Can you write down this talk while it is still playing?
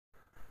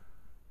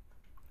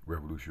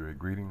Revolutionary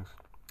greetings,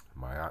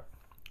 Mayat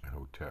and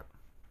Hotep,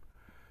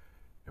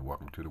 and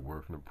welcome to the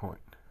Word from the Point.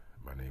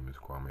 My name is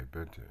Kwame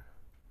Benton,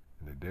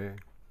 and today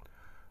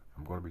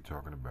I'm going to be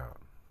talking about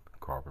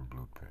carbon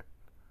blueprint.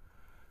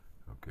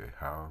 Okay,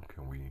 how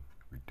can we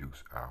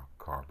reduce our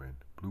carbon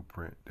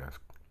blueprint that's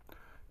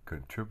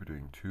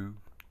contributing to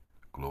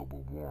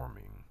global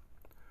warming?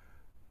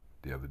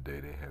 The other day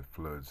they had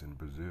floods in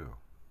Brazil,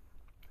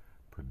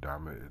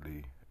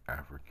 predominantly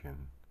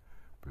African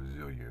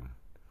Brazilian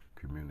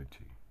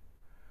community.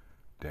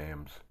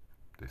 Dams,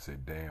 they say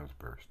dams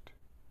burst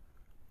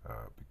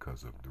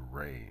because of the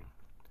rain.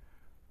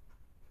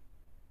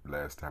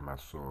 Last time I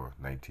saw,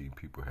 19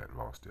 people had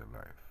lost their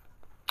life.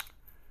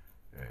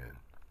 And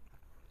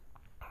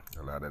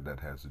a lot of that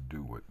has to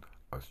do with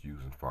us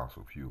using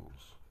fossil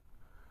fuels.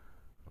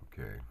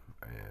 Okay,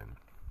 and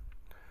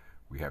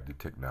we have the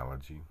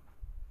technology.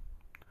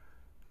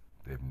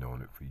 They've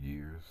known it for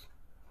years,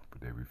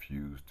 but they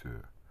refuse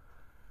to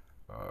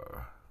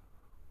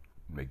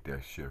make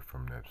that shift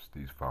from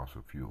these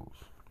fossil fuels.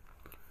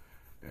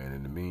 And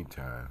in the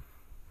meantime,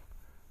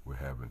 we're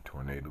having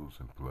tornadoes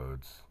and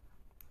floods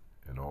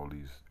and all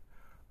these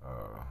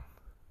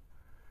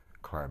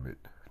climate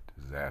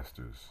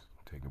disasters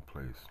taking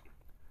place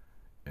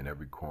in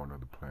every corner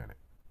of the planet,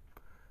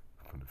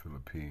 from the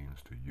Philippines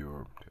to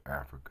Europe to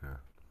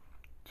Africa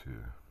to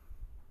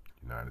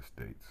the United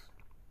States.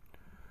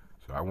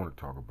 So I want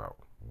to talk about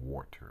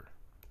water.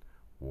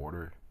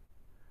 Water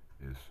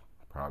is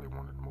probably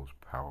one of the most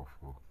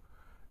powerful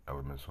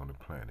elements on the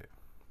planet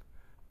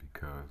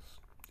because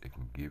it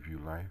can give you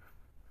life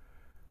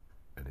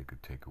and it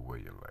could take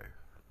away your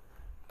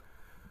life.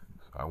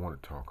 So I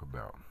want to talk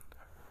about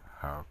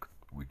how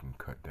we can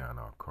cut down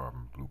our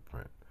carbon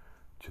blueprint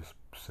just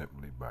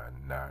simply by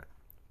not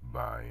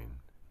buying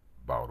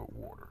bottled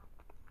water.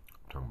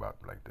 I'm talking about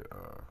like the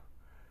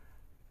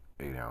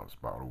 8-ounce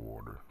bottled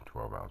water,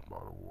 12-ounce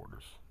bottled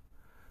waters.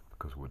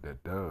 Because what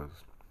that does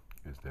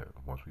is that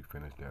once we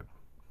finish that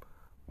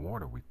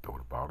water, we throw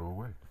the bottle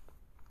away.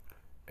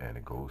 And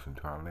it goes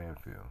into our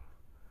landfill.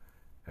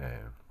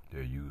 And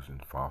they're using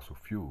fossil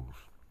fuels,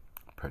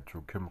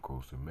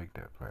 petrochemicals to make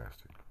that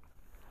plastic.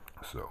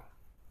 So,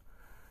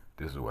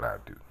 this is what I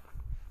do.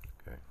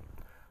 Okay,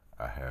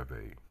 I have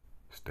a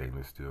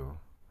stainless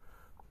steel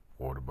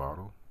water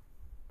bottle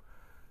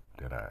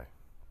that I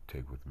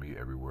take with me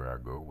everywhere I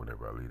go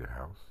whenever I leave the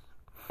house.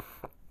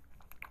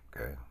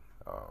 Okay,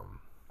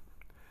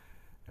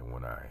 and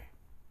when I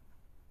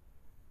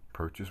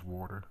purchase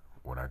water,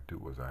 what I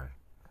do is I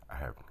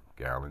have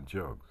gallon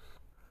jugs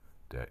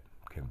that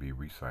can be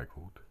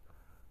recycled.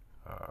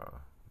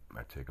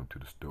 I take them to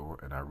the store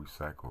and I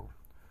recycle.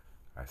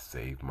 I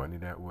save money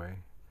that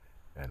way,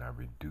 and I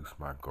reduce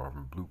my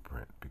carbon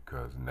blueprint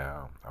because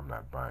now I'm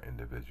not buying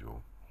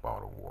individual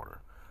bottled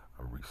water.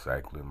 I'm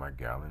recycling my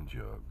gallon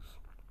jugs,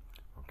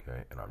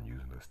 okay, and I'm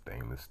using a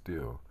stainless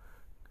steel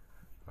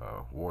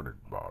water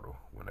bottle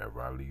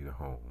whenever I leave the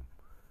home.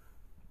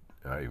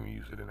 And I even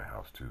use it in the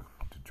house too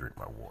to drink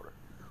my water.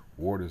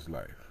 Water is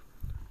life.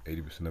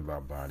 80% of our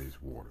body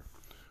is water.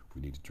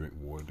 We need to drink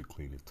water to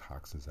clean the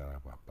toxins out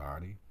of our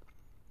body,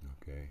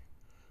 okay?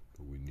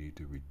 But we need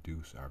to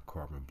reduce our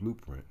carbon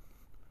blueprint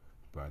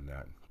by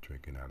not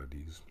drinking out of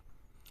these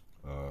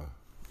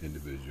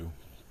individual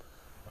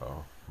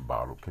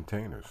bottled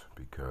containers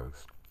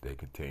because they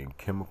contain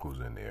chemicals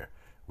in there.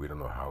 We don't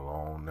know how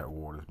long that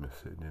water's been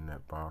sitting in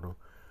that bottle.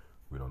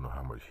 We don't know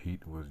how much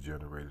heat was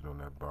generated on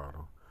that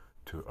bottle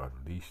to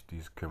unleash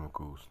these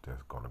chemicals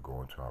that's going to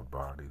go into our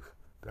bodies.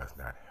 That's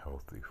not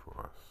healthy for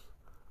us.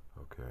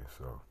 Okay,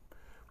 so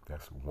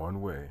that's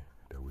one way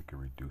that we can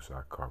reduce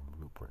our carbon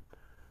blueprint.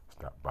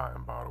 Stop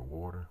buying bottled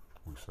water.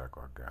 Recycle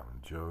our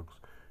gallon jugs.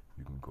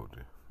 You can go to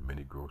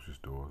many grocery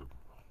stores,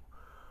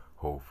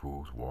 Whole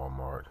Foods,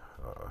 Walmart.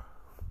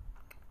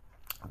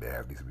 They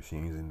have these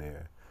machines in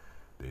there.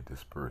 They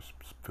disperse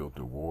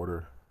filtered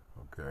water,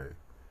 okay?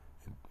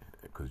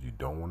 Because you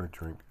don't want to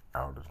drink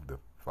out of the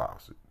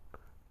faucet,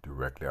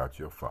 directly out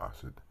your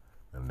faucet,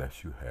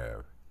 unless you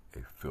have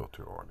a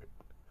filter on it.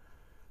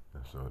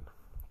 And so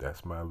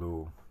that's my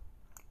little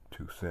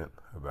 2 cents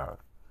about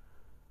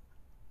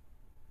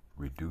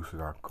reducing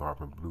our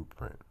carbon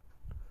blueprint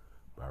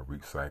by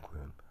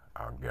recycling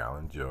our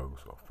gallon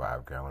jugs or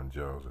 5-gallon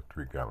jugs or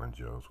 3-gallon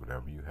jugs,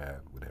 whatever you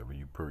have, whatever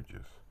you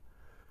purchase,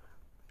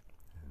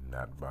 and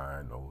not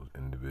buying those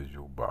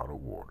individual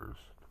bottled waters.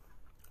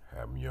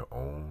 Having your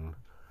own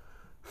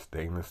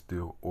stainless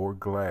steel or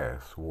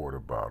glass water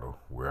bottle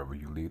wherever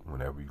you leave,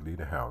 whenever you leave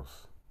the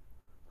house,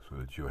 so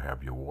that you'll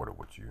have your water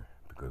with you.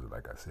 Because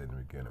like I said in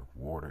the beginning,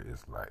 water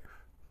is life.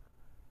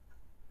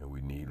 And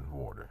we need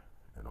water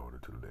in order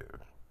to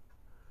live.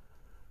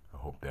 I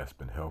hope that's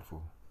been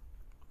helpful.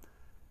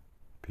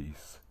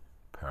 Peace,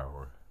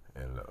 power,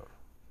 and love.